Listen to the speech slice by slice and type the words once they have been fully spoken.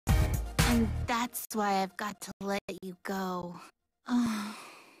And that's why I've got to let you go.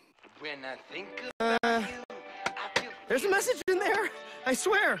 When I think about you, I feel There's a message in there, I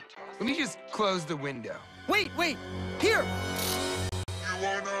swear. Let me just close the window. Wait, here. You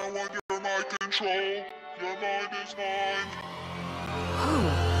are now under my control. Your mind is mine.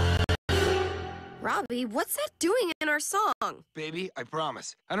 Robbie, what's that doing in our song? Baby, I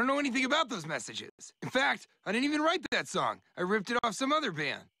promise. I don't know anything about those messages. In fact, I didn't even write that song. I ripped it off some other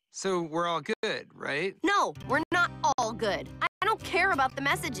band. So we're all good, right? No, we're not all good. I don't care about the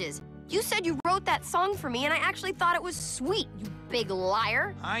messages. You said you wrote that song for me, and I actually thought it was sweet, you big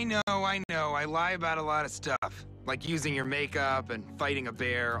liar. I know. I lie about a lot of stuff. Like using your makeup and fighting a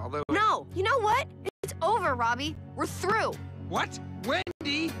bear, although... No, you know what? It's over, Robbie. We're through. What?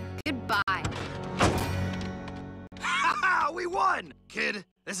 Wendy? Goodbye. Ha! We won! Kid,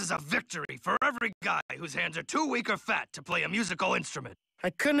 this is a victory for every guy whose hands are too weak or fat to play a musical instrument. I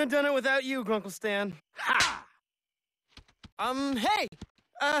couldn't have done it without you, Grunkle Stan. Ha! Hey!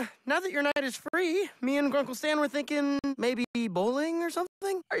 Now that your night is free, me and Grunkle Stan were thinking maybe bowling or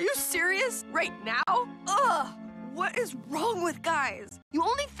something? Are you serious? Right now? Ugh! What is wrong with guys? You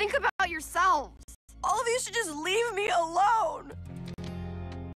only think about yourselves. All of you should just leave me alone.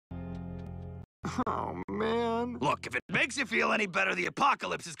 Oh, man. Look, if it makes you feel any better, the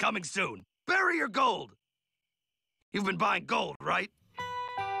apocalypse is coming soon. Bury your gold. You've been buying gold, right?